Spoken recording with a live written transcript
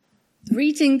The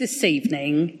reading this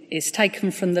evening is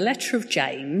taken from the letter of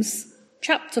James,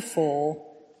 chapter 4,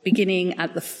 beginning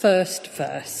at the first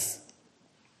verse.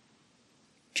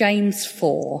 James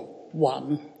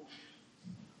 4:1.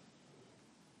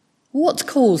 What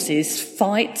causes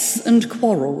fights and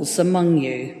quarrels among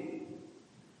you?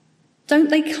 Don't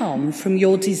they come from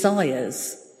your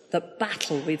desires that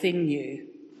battle within you?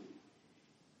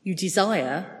 You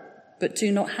desire, but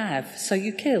do not have, so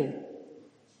you kill.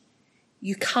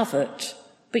 You covet,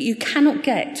 but you cannot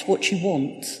get what you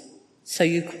want, so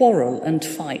you quarrel and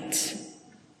fight.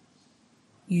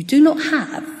 You do not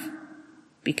have,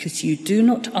 because you do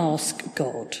not ask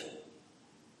God.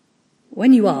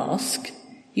 When you ask,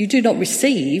 you do not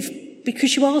receive,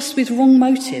 because you ask with wrong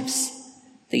motives,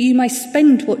 that you may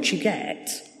spend what you get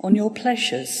on your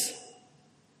pleasures.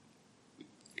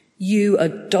 You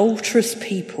adulterous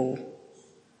people,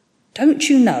 don't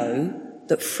you know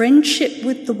that friendship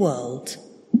with the world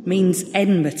means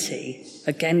enmity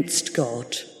against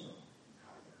God?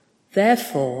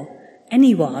 Therefore,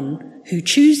 anyone who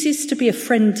chooses to be a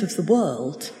friend of the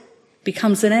world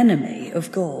becomes an enemy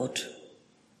of God.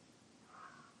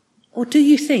 Or do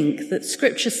you think that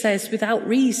Scripture says without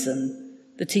reason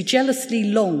that he jealously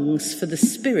longs for the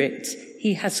Spirit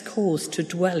he has caused to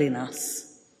dwell in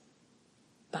us?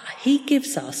 But he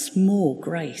gives us more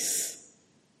grace.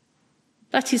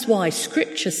 That is why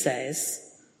Scripture says,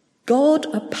 God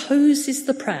opposes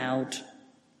the proud,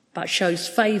 but shows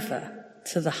favour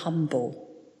to the humble.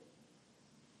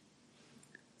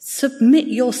 Submit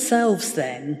yourselves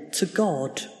then to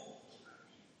God.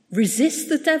 Resist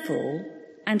the devil,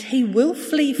 and he will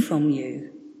flee from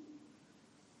you.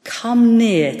 Come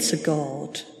near to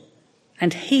God,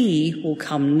 and he will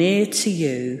come near to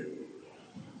you.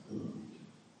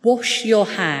 Wash your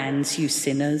hands, you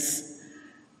sinners,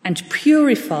 and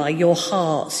purify your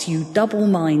hearts, you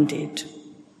double-minded.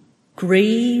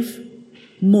 Grieve,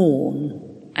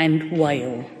 mourn, and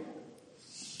wail.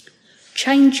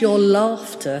 Change your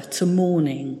laughter to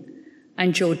mourning,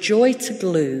 and your joy to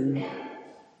gloom.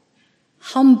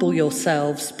 Humble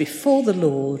yourselves before the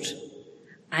Lord,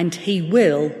 and he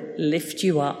will lift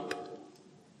you up.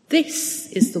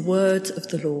 This is the word of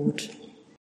the Lord.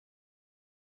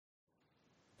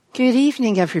 Good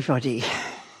evening, everybody.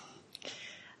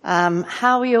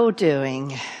 How are you all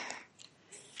doing?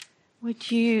 Would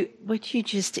you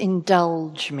just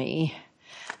indulge me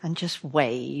and just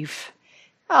wave?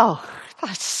 Oh,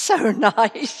 that's so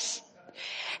nice.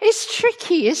 It's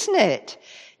tricky, isn't it?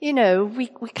 You know, we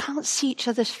can't see each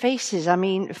other's faces. I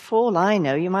mean, for all I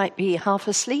know, you might be half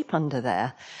asleep under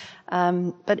there.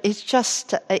 But it's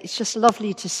just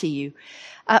lovely to see you.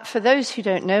 For those who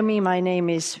don't know me, my name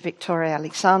is Victoria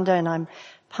Alexander, and I'm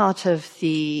part of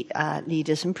the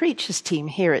leaders and preachers team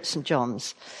here at St.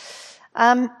 John's.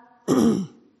 And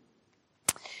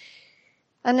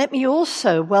let me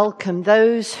also welcome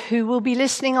those who will be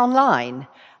listening online.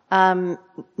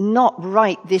 Not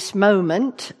right this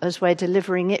moment as we're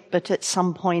delivering it, but at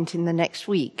some point in the next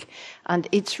week. And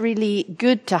it's really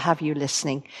good to have you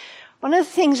listening. One of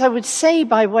the things I would say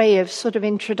by way of sort of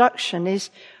introduction is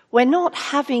we're not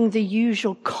having the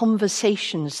usual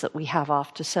conversations that we have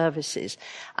after services.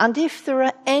 And if there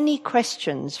are any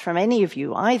questions from any of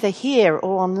you, either here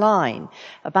or online,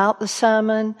 about the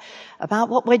sermon, about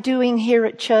what we're doing here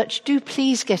at church, do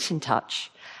please get in touch.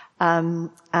 And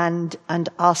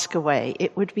ask away.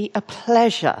 It would be a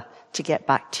pleasure to get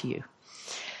back to you.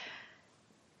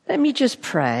 Let me just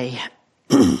pray.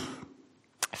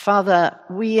 Father,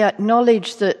 we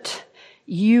acknowledge that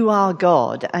you are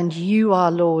God and you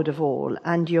are Lord of all,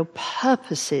 and your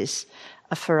purposes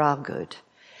are for our good.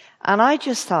 And I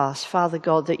just ask, Father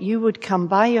God, that you would come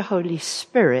by your Holy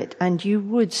Spirit and you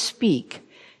would speak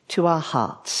to our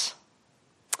hearts.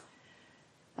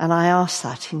 And I ask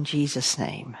that in Jesus'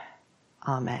 name.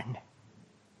 Amen.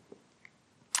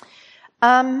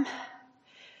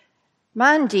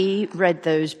 Mandy read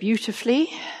those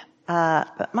beautifully,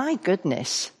 but my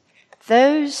goodness,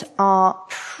 those are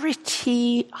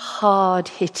pretty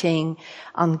hard-hitting,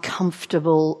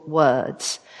 uncomfortable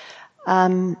words.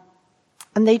 And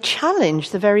they challenge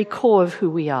the very core of who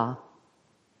we are.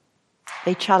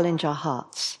 They challenge our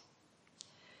hearts.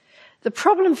 The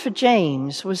problem for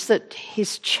James was that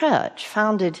his church,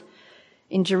 founded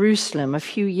in Jerusalem a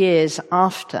few years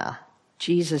after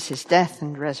Jesus' death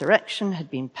and resurrection, had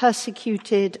been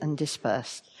persecuted and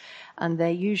dispersed. And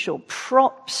their usual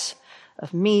props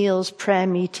of meals, prayer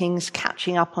meetings,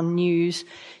 catching up on news,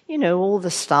 all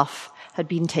the stuff had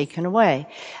been taken away.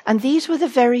 And these were the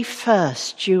very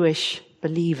first Jewish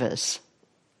believers.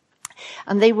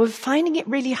 And they were finding it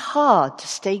really hard to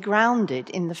stay grounded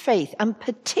in the faith, and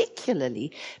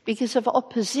particularly because of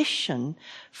opposition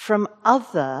from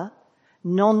other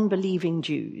non-believing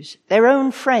Jews, their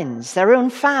own friends, their own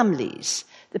families,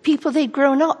 the people they'd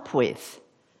grown up with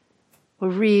were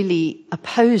really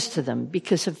opposed to them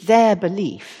because of their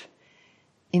belief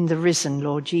in the risen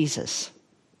Lord Jesus.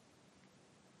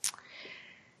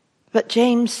 But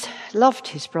James loved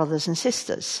his brothers and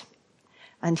sisters,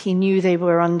 and he knew they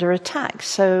were under attack.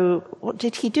 So what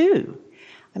did he do?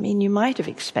 I mean, you might have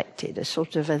expected a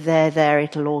sort of a there,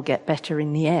 it'll all get better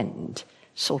in the end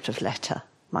sort of letter,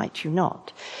 might you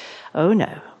not? Oh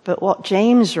no. But what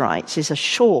James writes is a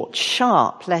short,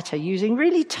 sharp letter using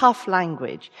really tough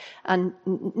language, and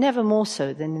never more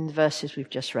so than in the verses we've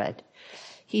just read.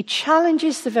 He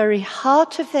challenges the very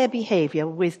heart of their behavior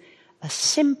with a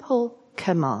simple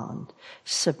command: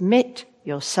 submit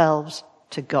yourselves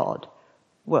to God.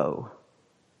 Whoa.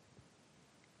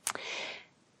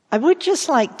 I would just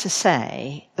like to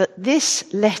say that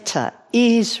this letter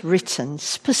is written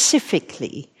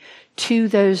specifically to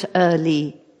those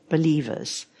early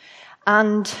believers.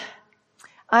 And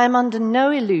I am under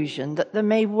no illusion that there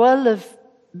may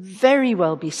very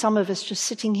well be some of us just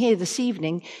sitting here this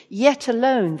evening, yet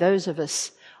alone those of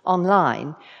us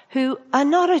online, who are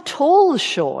not at all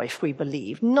sure if we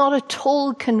believe, not at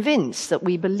all convinced that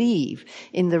we believe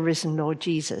in the risen Lord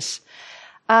Jesus.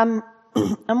 And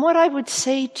what I would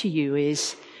say to you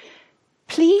is,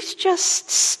 please just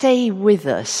stay with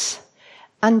us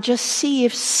and just see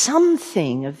if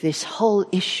something of this whole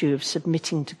issue of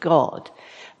submitting to God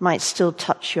might still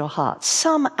touch your heart.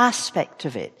 Some aspect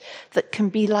of it that can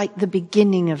be like the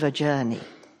beginning of a journey.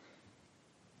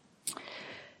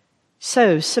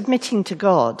 So, submitting to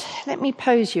God, let me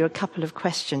pose you a couple of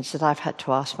questions that I've had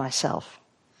to ask myself.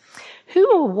 Who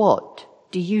or what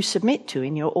do you submit to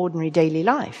in your ordinary daily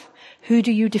life? Who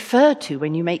do you defer to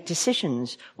when you make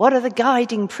decisions? What are the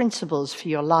guiding principles for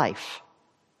your life?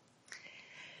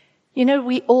 You know,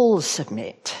 we all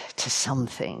submit to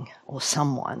something or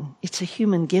someone. It's a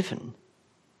human given.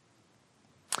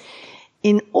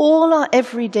 In all our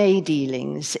everyday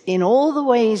dealings, in all the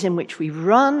ways in which we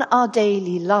run our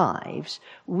daily lives,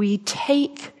 we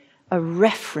take a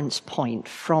reference point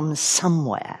from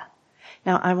somewhere.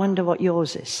 Now, I wonder what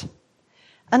yours is.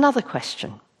 Another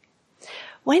question.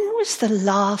 When was the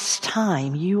last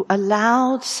time you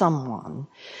allowed someone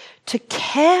to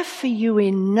care for you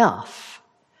enough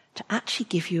to actually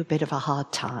give you a bit of a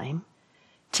hard time,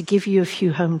 to give you a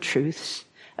few home truths,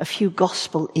 a few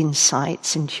gospel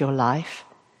insights into your life?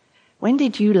 When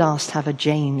did you last have a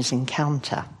James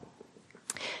encounter?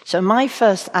 So my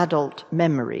first adult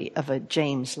memory of a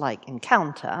James-like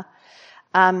encounter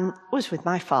was with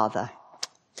my father.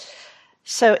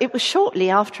 So it was shortly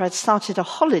after I'd started a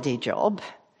holiday job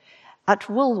at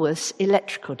Woolworths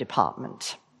Electrical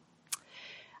Department.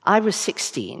 I was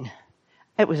 16.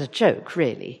 It was a joke,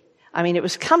 really. I mean, it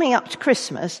was coming up to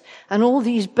Christmas, and all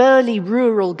these burly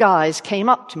rural guys came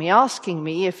up to me asking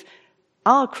me if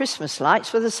our Christmas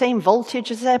lights were the same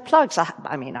voltage as their plugs.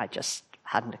 I just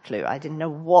hadn't a clue. I didn't know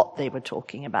what they were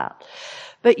talking about.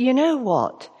 But you know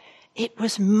what? It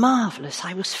was marvelous.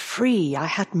 I was free. I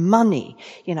had money.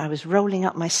 You know, I was rolling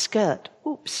up my skirt.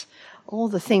 Oops. All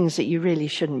the things that you really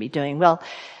shouldn't be doing. Well,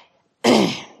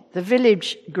 the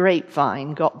village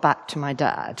grapevine got back to my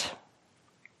dad.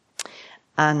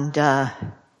 And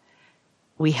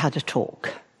we had a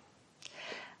talk.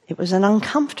 It was an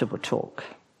uncomfortable talk.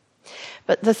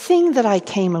 But the thing that I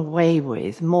came away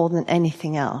with more than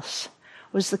anything else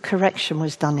was the correction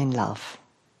was done in love.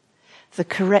 The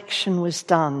correction was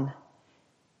done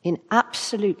in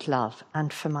absolute love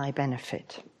and for my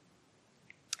benefit.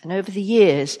 And over the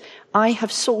years, I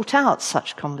have sought out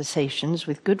such conversations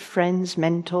with good friends,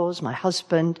 mentors, my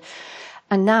husband,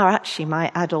 and now actually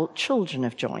my adult children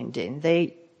have joined in.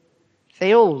 They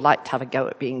all like to have a go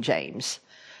at being James.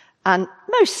 And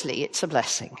mostly it's a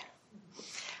blessing.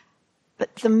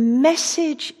 But the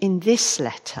message in this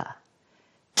letter,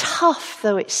 tough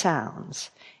though it sounds,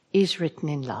 is written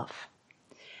in love.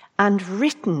 And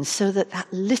written so that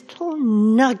that little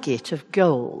nugget of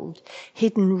gold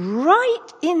hidden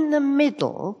right in the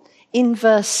middle in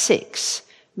verse 6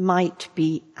 might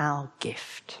be our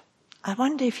gift. I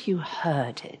wonder if you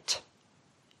heard it.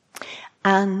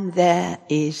 And there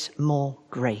is more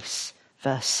grace,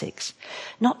 verse 6.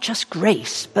 Not just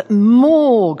grace, but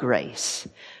more grace.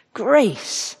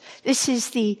 Grace. This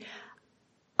is the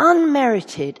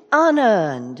unmerited,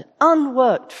 unearned,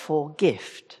 unworked for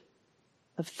gift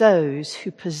of those who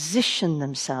position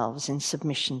themselves in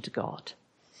submission to God.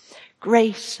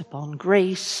 Grace upon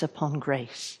grace upon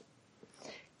grace.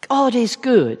 God is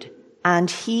good, and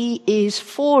he is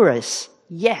for us.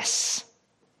 Yes.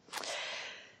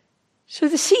 So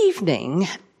this evening,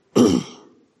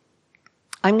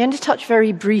 I'm going to touch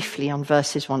very briefly on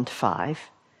verses 1 to 5.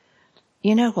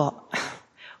 You know what?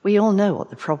 We all know what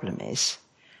the problem is.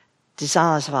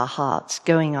 Desires of our hearts,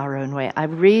 going our own way. I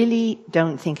really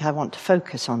don't think I want to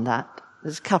focus on that.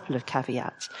 There's a couple of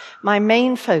caveats. My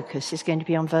main focus is going to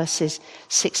be on verses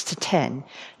 6 to 10,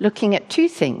 looking at two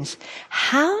things.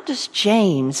 How does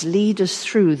James lead us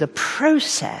through the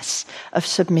process of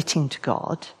submitting to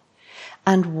God?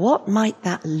 And what might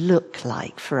that look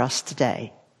like for us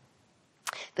today?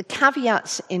 The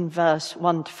caveats in verse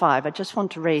 1 to 5, I just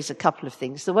want to raise a couple of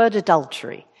things. The word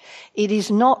adultery, it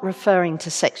is not referring to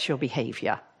sexual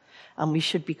behavior. And we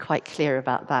should be quite clear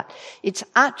about that. It's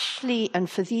actually, and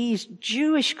for these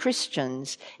Jewish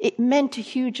Christians, it meant a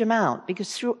huge amount,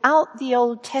 because throughout the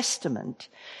Old Testament,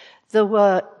 there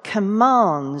were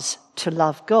commands to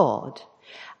love God,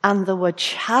 and there were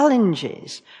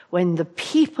challenges when the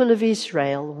people of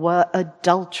Israel were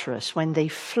adulterous, when they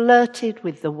flirted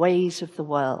with the ways of the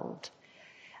world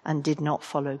and did not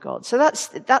follow God. So that's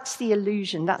the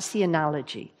allusion, that's the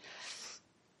analogy.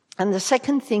 And the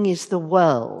second thing is the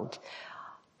world.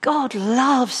 God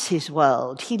loves his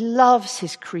world. He loves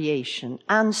his creation.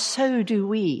 And so do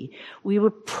we. We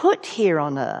were put here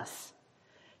on earth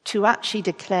to actually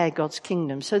declare God's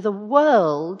kingdom. So the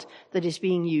world that is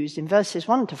being used in verses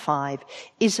 1 to 5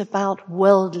 is about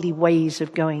worldly ways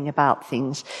of going about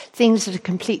things that are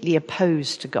completely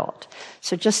opposed to God.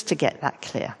 So just to get that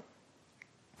clear.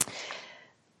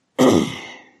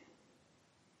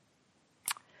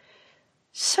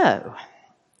 So,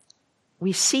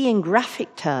 we see in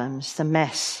graphic terms the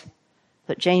mess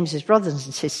that James's brothers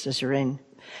and sisters are in.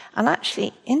 And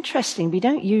actually, interesting, we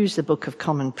don't use the Book of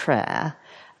Common Prayer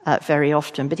very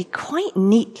often, but it quite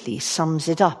neatly sums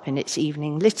it up in its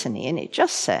evening litany. And it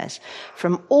just says,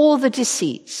 from all the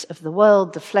deceits of the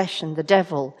world, the flesh, and the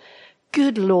devil,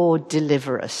 good Lord,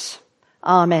 deliver us.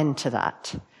 Amen to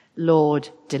that. Lord,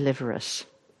 deliver us.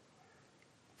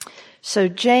 So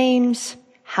James,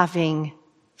 having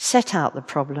set out the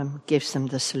problem, gives them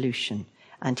the solution.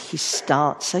 And he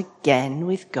starts again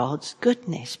with God's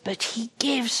goodness, but he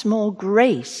gives more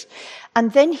grace.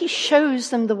 And then he shows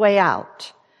them the way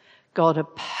out. God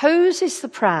opposes the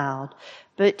proud,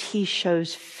 but he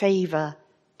shows favor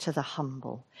to the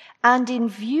humble. And in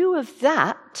view of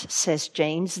that, says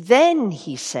James, then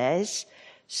he says,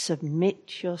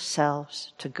 submit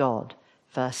yourselves to God.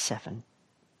 Verse 7.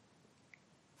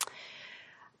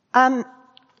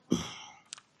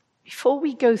 Before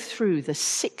we go through the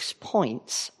 6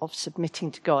 points of submitting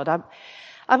to God,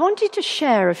 I wanted to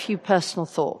share a few personal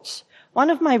thoughts. One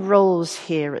of my roles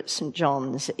here at St.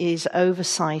 John's is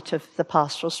oversight of the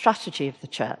pastoral strategy of the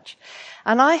church.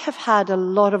 And I have had a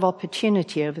lot of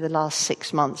opportunity over the last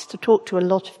 6 months to talk to a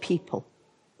lot of people.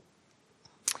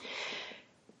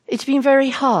 It's been very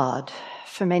hard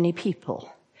for many people.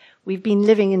 We've been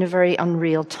living in a very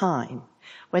unreal time.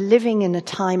 We're living in a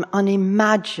time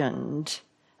unimagined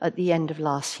at the end of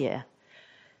last year.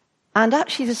 And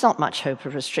actually there's not much hope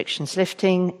of restrictions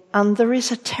lifting, and there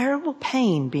is a terrible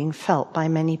pain being felt by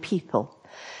many people.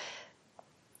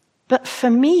 But for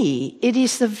me, it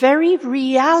is the very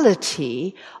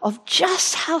reality of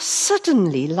just how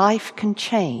suddenly life can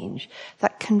change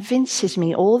that convinces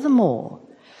me all the more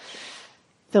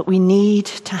that we need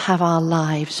to have our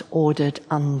lives ordered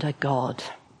under God.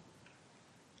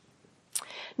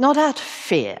 Not out of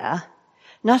fear,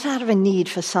 not out of a need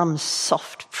for some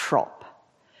soft prop,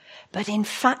 but in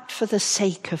fact for the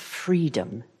sake of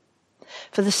freedom,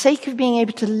 for the sake of being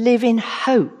able to live in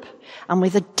hope and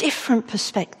with a different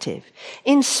perspective,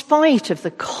 in spite of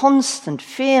the constant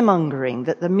fear-mongering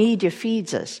that the media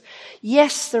feeds us.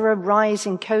 Yes, there are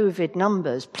rising COVID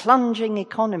numbers, plunging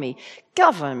economy,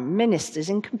 government ministers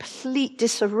in complete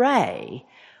disarray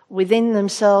within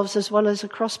themselves as well as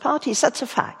across parties. That's a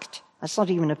fact. That's not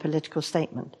even a political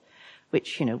statement,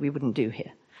 which, we wouldn't do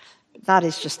here. But that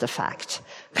is just a fact.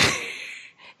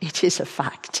 It is a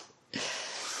fact.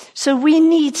 So we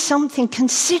need something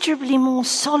considerably more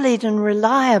solid and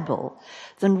reliable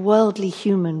than worldly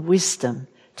human wisdom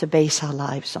to base our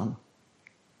lives on.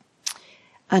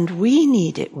 And we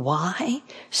need it. Why?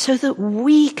 So that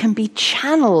we can be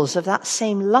channels of that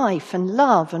same life and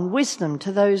love and wisdom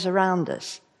to those around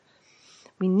us.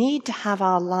 We need to have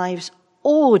our lives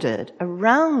ordered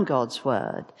around God's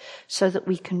word so that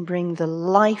we can bring the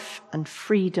life and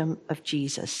freedom of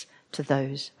Jesus to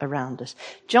those around us.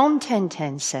 John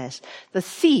 10:10 says, the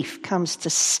thief comes to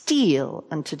steal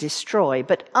and to destroy,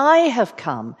 but I have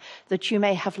come that you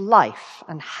may have life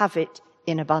and have it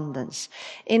in abundance.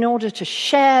 In order to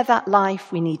share that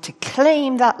life, we need to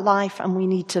claim that life, and we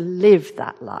need to live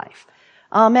that life.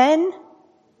 Amen?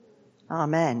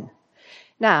 Amen.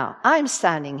 Now, I'm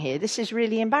standing here. This is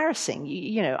really embarrassing.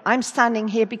 I'm standing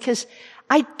here because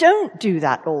I don't do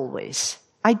that always.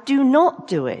 I do not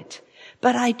do it.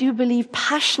 But I do believe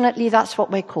passionately that's what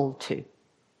we're called to.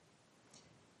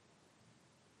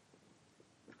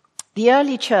 The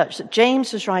early church that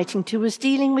James was writing to was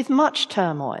dealing with much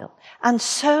turmoil. And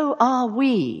so are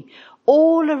we.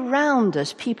 All around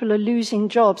us, people are losing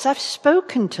jobs. I've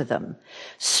spoken to them,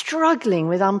 struggling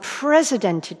with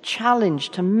unprecedented challenge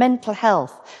to mental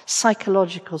health,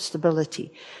 psychological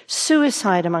stability,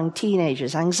 suicide among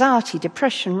teenagers, anxiety,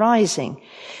 depression rising.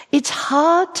 It's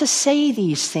hard to say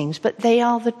these things, but they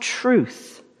are the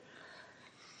truth.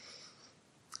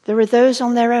 There are those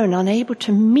on their own unable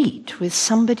to meet with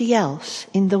somebody else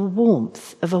in the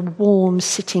warmth of a warm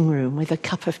sitting room with a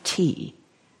cup of tea.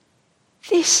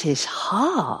 This is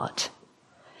hard.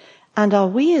 And are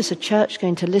we as a church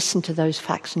going to listen to those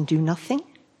facts and do nothing?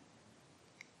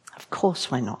 Of course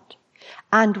we're not.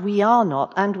 And we are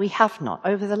not, and we have not.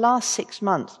 Over the last 6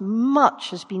 months,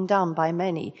 much has been done by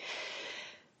many.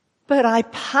 But I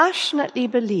passionately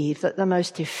believe that the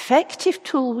most effective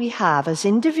tool we have as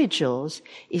individuals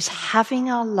is having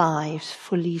our lives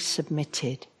fully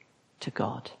submitted to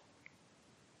God.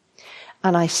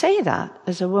 And I say that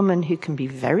as a woman who can be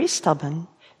very stubborn,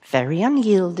 very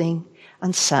unyielding,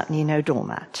 and certainly no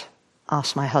doormat.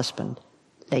 Ask my husband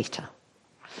later.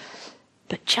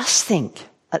 But just think,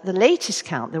 at the latest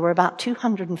count, there were about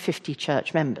 250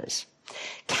 church members.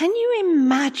 Can you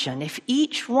imagine if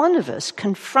each one of us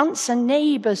confronts a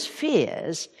neighbour's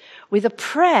fears with a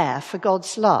prayer for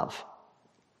God's love?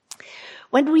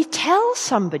 When we tell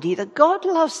somebody that God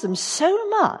loves them so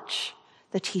much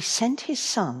that he sent his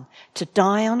son to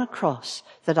die on a cross,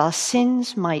 that our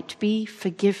sins might be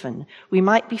forgiven, we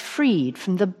might be freed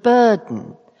from the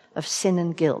burden of sin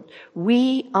and guilt.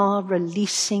 We are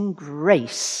releasing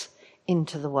grace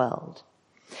into the world.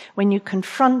 When you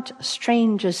confront a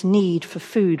stranger's need for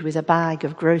food with a bag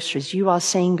of groceries, you are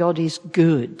saying God is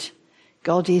good.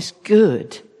 God is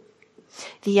good.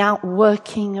 The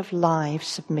outworking of lives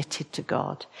submitted to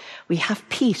God. We have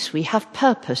peace, we have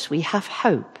purpose, we have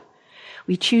hope.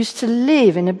 We choose to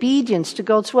live in obedience to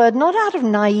God's word, not out of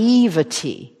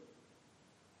naivety,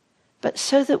 but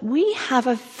so that we have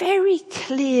a very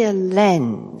clear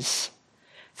lens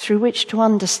through which to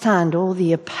understand all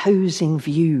the opposing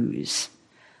views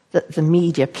that the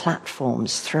media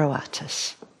platforms throw at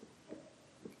us.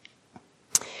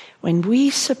 When we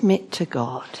submit to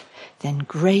God, then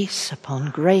grace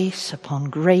upon grace upon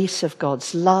grace of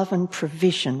God's love and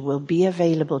provision will be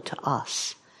available to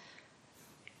us.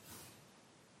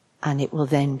 And it will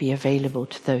then be available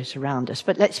to those around us.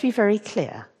 But let's be very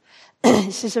clear.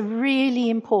 This is a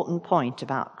really important point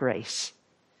about grace.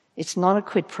 It's not a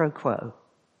quid pro quo.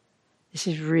 This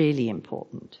is really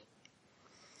important.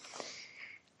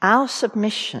 Our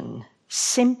submission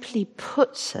simply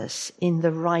puts us in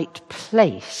the right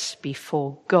place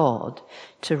before God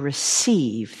to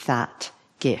receive that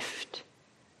gift.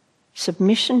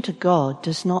 Submission to God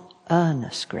does not earn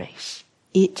us grace.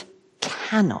 It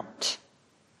cannot.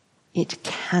 It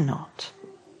cannot.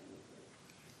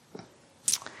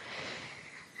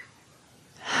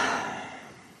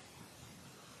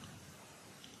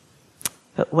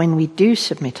 But when we do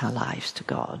submit our lives to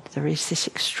God, there is this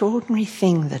extraordinary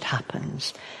thing that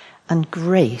happens, and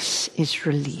grace is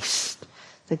released,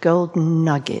 the golden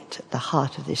nugget at the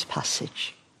heart of this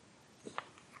passage.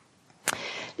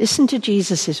 Listen to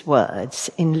Jesus' words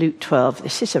in Luke 12.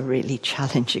 This is a really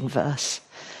challenging verse.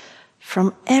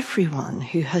 From everyone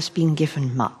who has been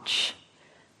given much,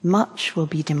 much will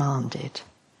be demanded.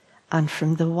 And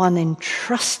from the one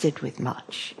entrusted with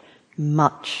much,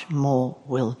 much more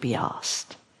will be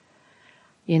asked.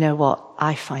 You know what?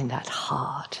 I find that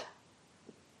hard.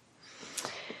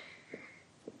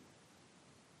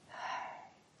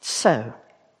 So,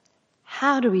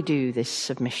 how do we do this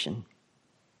submission?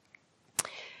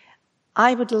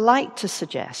 I would like to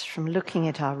suggest, from looking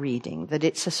at our reading, that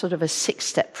it's a sort of a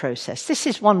 6-step process. This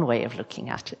is one way of looking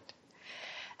at it.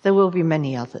 There will be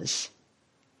many others.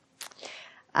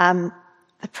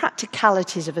 The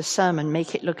practicalities of a sermon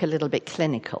make it look a little bit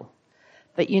clinical.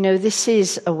 But this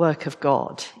is a work of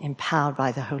God, empowered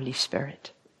by the Holy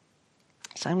Spirit.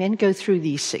 So I'm going to go through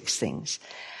these 6 things.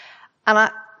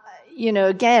 And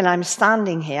again, I'm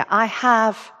standing here. I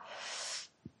have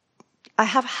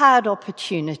had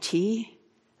opportunity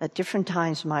at different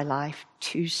times in my life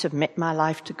to submit my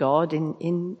life to God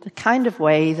in the kind of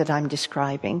way that I'm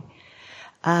describing.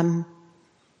 And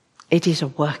It is a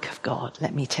work of God,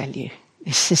 let me tell you.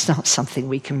 This is not something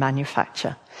we can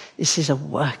manufacture. This is a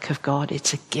work of God.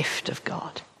 It's a gift of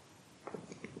God.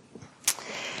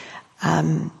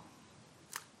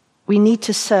 We need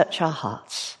to search our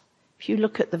hearts. If you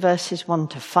look at the verses 1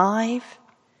 to 5,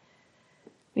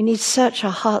 we need to search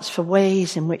our hearts for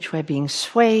ways in which we're being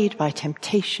swayed by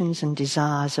temptations and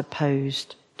desires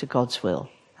opposed to God's will.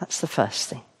 That's the first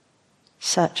thing.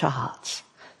 Search our hearts.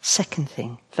 Second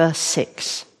thing, verse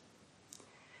 6.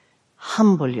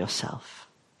 Humble yourself.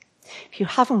 If you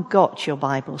haven't got your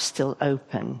Bible still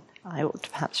open, I ought to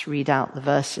perhaps read out the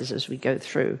verses as we go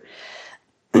through.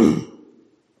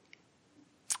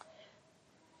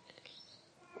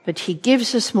 But he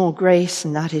gives us more grace,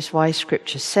 and that is why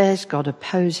Scripture says God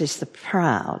opposes the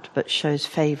proud, but shows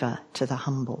favor to the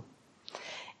humble.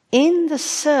 In the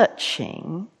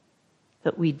searching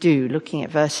that we do, looking at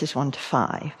verses 1 to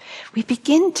 5, we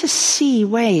begin to see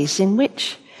ways in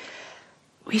which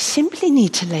we simply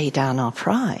need to lay down our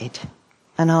pride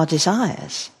and our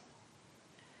desires.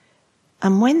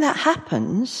 And when that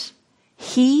happens,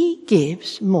 he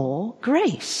gives more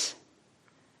grace.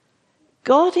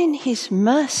 God in his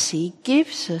mercy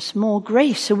gives us more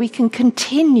grace so we can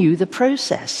continue the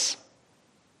process.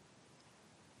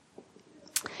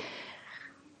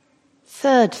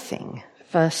 Third thing,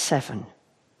 verse 7.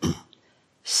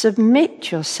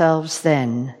 Submit yourselves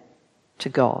then to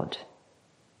God.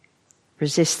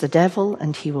 Resist the devil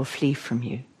and he will flee from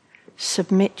you.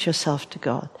 Submit yourself to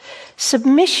God.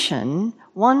 Submission,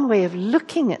 one way of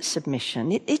looking at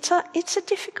submission, it's a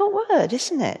difficult word,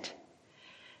 isn't it?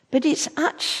 But it's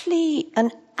actually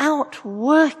an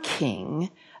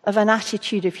outworking of an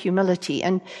attitude of humility.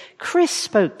 And Chris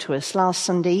spoke to us last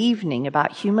Sunday evening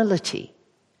about humility.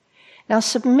 Now,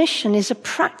 submission is a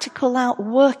practical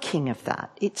outworking of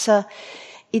that.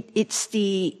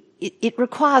 It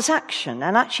requires action.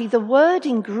 And actually, the word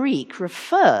in Greek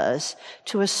refers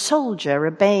to a soldier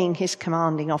obeying his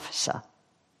commanding officer.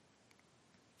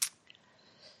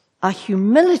 Our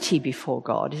humility before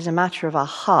God is a matter of our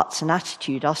hearts and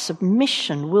attitude. Our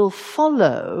submission will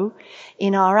follow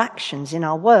in our actions, in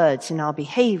our words, in our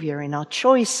behavior, in our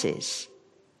choices.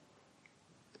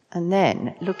 And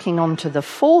then, looking on to the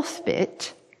fourth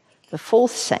bit, the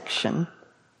fourth section,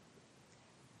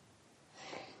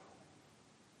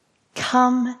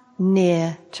 come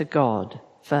near to God,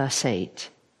 verse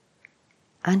 8,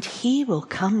 and he will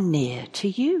come near to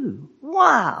you.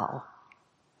 Wow!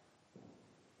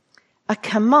 A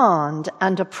command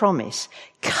and a promise.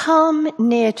 Come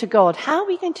near to God. How are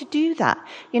we going to do that?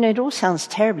 You know, it all sounds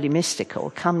terribly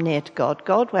mystical. Come near to God.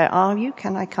 God, where are you?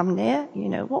 Can I come near? You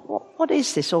know, what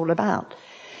is this all about?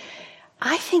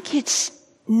 I think it's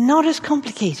not as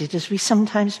complicated as we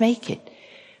sometimes make it.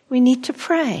 We need to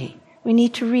pray. We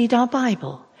need to read our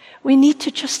Bible. We need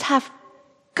to just have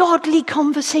godly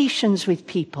conversations with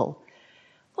people.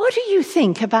 What do you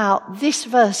think about this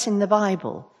verse in the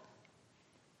Bible?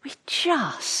 We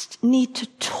just need to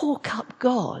talk up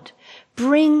God.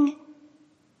 Bring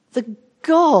the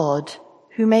God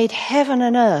who made heaven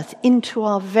and earth into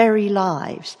our very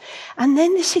lives. And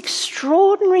then this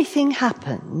extraordinary thing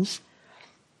happens.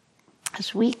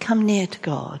 As we come near to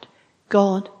God,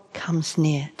 God comes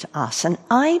near to us. And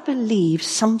I believe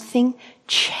something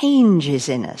changes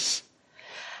in us.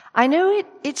 I know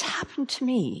it's happened to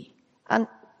me. And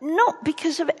not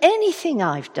because of anything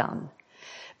I've done.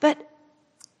 But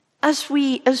as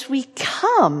we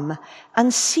come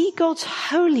and see God's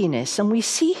holiness and we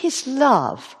see his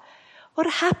love, what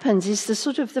happens is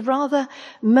the rather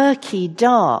murky,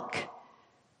 dark,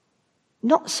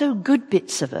 not so good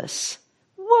bits of us.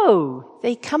 Whoa,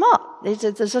 they come up.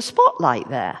 There's a spotlight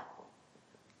there.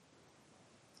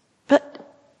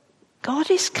 But God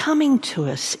is coming to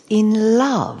us in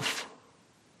love.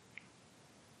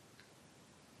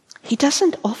 He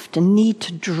doesn't often need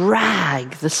to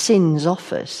drag the sins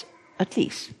off us. At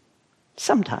least,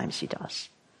 sometimes he does.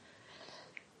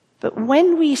 But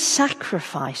when we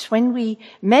sacrifice, when we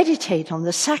meditate on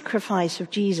the sacrifice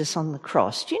of Jesus on the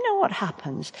cross, do you know what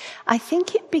happens? I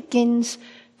think it begins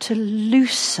to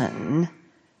loosen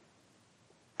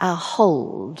our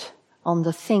hold on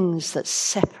the things that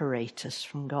separate us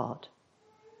from God.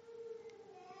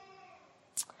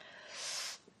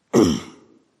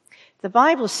 The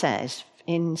Bible says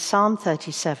in Psalm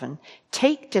 37,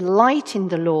 take delight in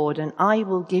the Lord and I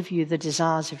will give you the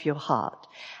desires of your heart.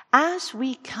 As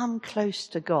we come close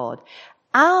to God,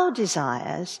 our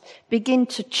desires begin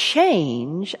to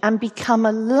change and become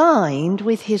aligned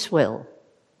with his will.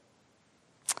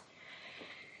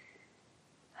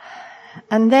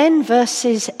 And then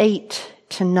verses 8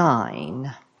 to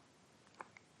 9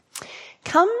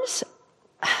 comes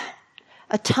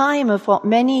a time of what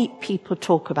many people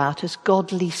talk about as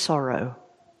godly sorrow.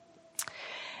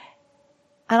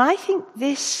 And I think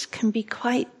this can be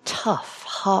quite tough,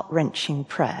 heart-wrenching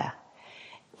prayer.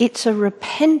 It's a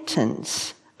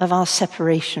repentance of our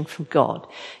separation from God.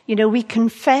 You know, we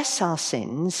confess our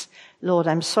sins. Lord,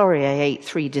 I'm sorry I ate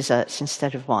 3 desserts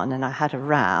instead of 1, and I had a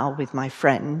row with my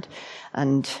friend,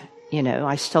 and, you know,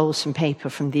 I stole some paper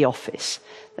from the office.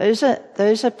 Those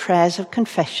are prayers of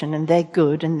confession, and they're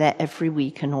good, and they're every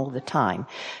week and all the time.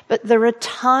 But there are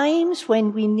times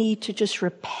when we need to just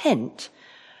repent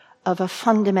of a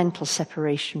fundamental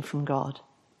separation from God,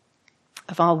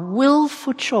 of our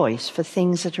willful choice for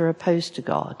things that are opposed to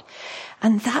God.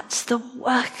 And that's the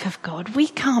work of God. We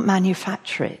can't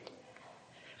manufacture it.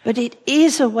 But it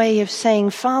is a way of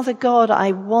saying, Father God,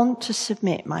 I want to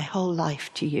submit my whole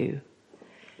life to you.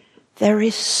 There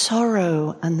is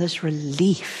sorrow and there's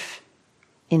relief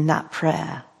in that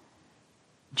prayer.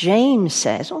 James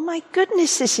says, oh my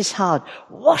goodness, this is hard.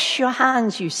 Wash your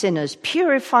hands, you sinners.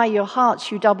 Purify your hearts,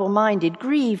 you double-minded.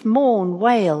 Grieve, mourn,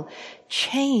 wail.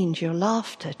 Change your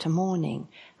laughter to mourning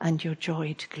and your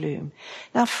joy to gloom.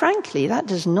 Now, frankly, that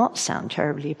does not sound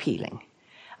terribly appealing.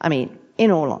 I mean,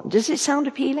 in all honesty, does it sound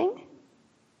appealing?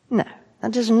 No,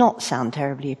 that does not sound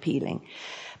terribly appealing.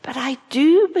 But I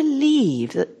do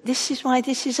believe that this is why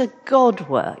this is a God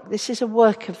work. This is a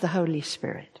work of the Holy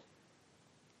Spirit.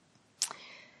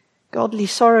 Godly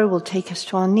sorrow will take us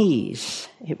to our knees.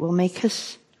 It will make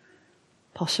us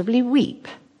possibly weep,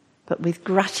 but with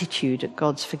gratitude at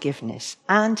God's forgiveness.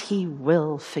 And he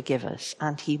will forgive us,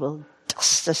 and he will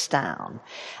dust us down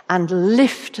and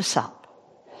lift us up.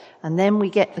 And then we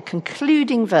get the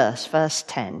concluding verse, verse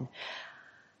 10.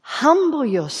 Humble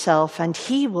yourself, and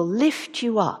he will lift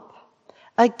you up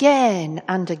again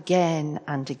and again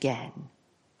and again.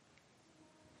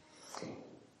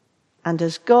 And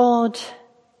as God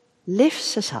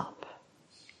lifts us up,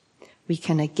 we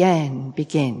can again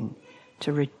begin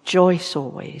to rejoice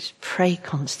always, pray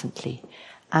constantly,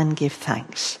 and give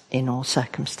thanks in all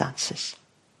circumstances.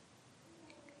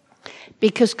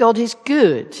 Because God is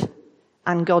good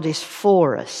and God is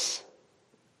for us.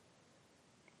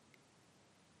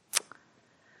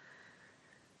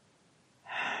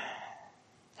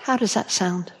 How does that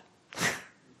sound?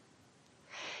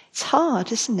 It's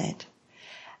hard, isn't it?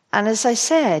 And as I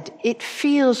said, it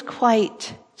feels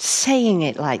quite, saying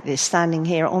it like this, standing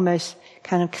here, almost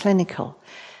kind of clinical.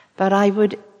 But I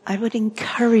would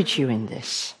encourage you in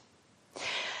this.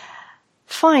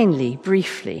 Finally,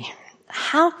 briefly,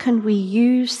 how can we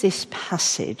use this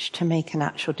passage to make an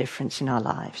actual difference in our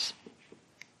lives?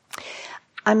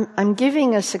 I'm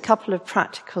giving us a couple of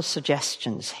practical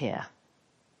suggestions here.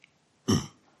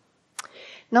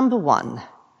 Number 1,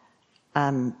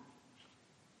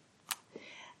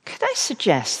 could I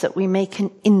suggest that we make an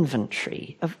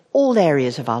inventory of all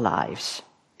areas of our lives?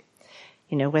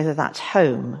 You know, whether that's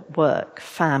home, work,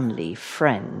 family,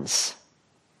 friends,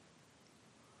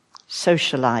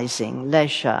 socializing,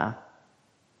 leisure,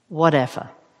 whatever.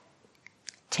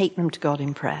 Take them to God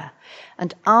in prayer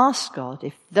and ask God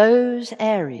if those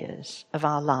areas of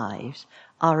our lives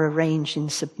are arranged in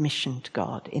submission to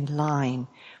God, in line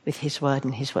with his word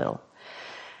and his will.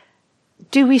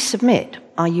 Do we submit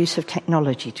our use of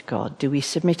technology to God? Do we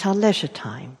submit our leisure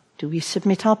time? Do we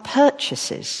submit our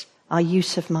purchases, our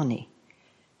use of money?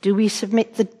 Do we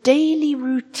submit the daily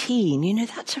routine? You know,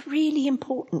 that's a really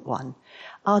important one.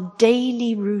 Our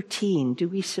daily routine, do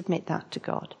we submit that to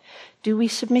God? Do we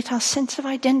submit our sense of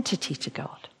identity to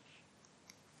God?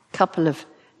 A couple of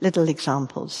little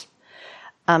examples.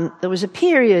 There was a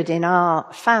period in our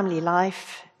family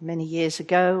life many years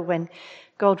ago when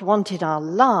God wanted our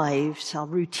lives, our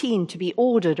routine, to be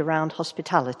ordered around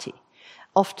hospitality,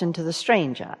 often to the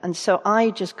stranger. And so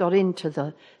I just got into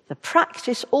the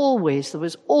practice always. There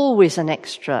was always an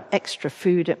extra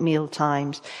food at meal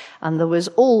times, and there was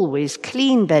always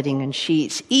clean bedding and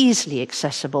sheets, easily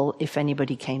accessible if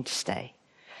anybody came to stay.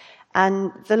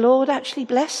 And the Lord actually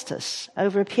blessed us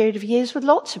over a period of years with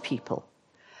lots of people.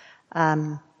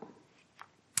 There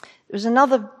was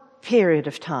another period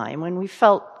of time when we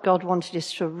felt God wanted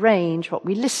us to arrange what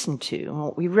we listened to and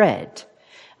what we read,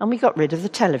 and we got rid of the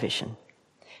television.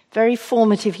 Very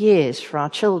formative years for our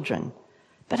children.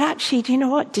 But actually, do you know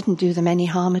what? Didn't do them any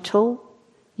harm at all.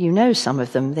 You know some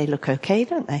of them, they look okay,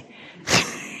 don't they?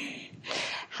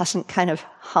 Hasn't kind of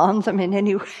harmed them in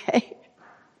any way.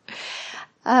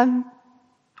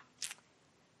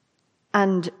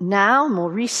 And now,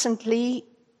 more recently,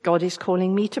 God is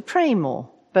calling me to pray more,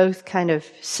 both kind of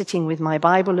sitting with my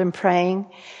Bible and praying,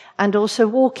 and also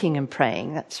walking and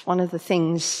praying. That's one of the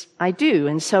things I do.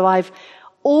 And so I've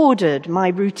ordered my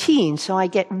routine so I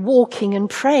get walking and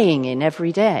praying in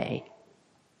every day.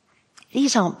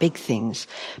 These aren't big things,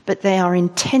 but they are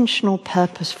intentional,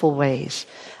 purposeful ways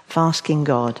of asking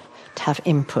God to have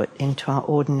input into our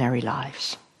ordinary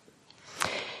lives.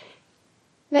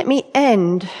 Let me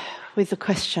end with the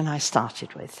question I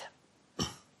started with.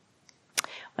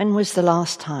 When was the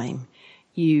last time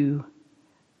you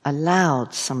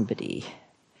allowed somebody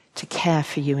to care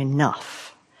for you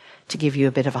enough to give you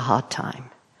a bit of a hard time,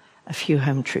 a few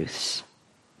home truths,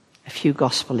 a few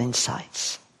gospel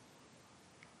insights?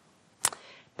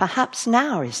 Perhaps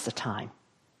now is the time.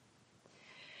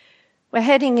 We're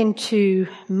heading into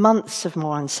months of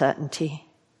more uncertainty,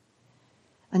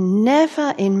 and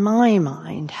never in my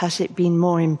mind has it been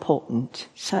more important,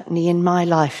 certainly in my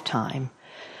lifetime,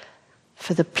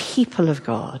 for the people of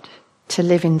God to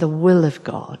live in the will of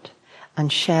God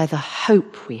and share the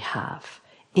hope we have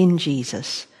in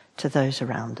Jesus to those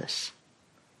around us.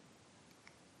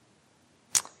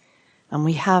 And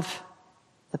we have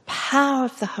the power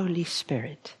of the Holy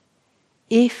Spirit,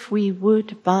 if we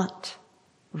would but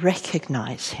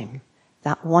recognize him,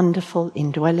 that wonderful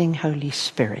indwelling Holy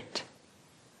Spirit,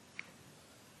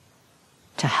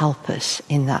 to help us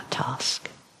in that task.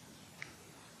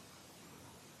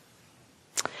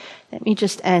 Let me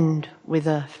just end with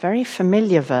a very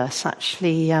familiar verse.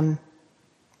 Actually,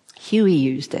 Huey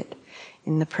used it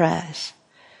in the prayers.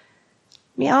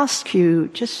 Let me ask you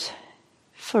just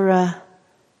for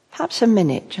perhaps a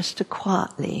minute, just to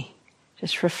quietly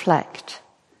just reflect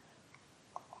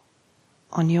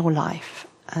on your life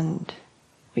and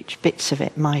which bits of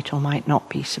it might or might not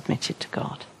be submitted to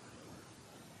God.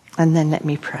 And then let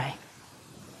me pray.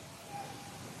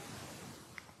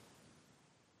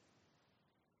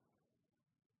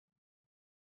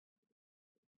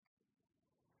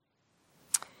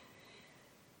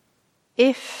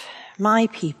 If my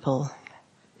people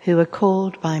who are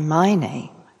called by my name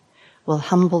will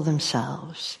humble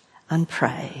themselves and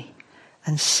pray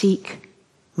and seek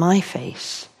my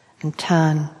face and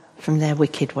turn from their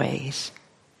wicked ways,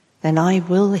 then I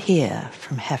will hear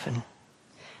from heaven,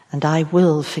 and I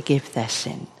will forgive their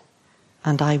sin,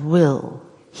 and I will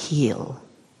heal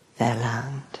their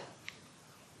land.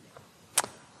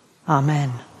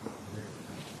 Amen.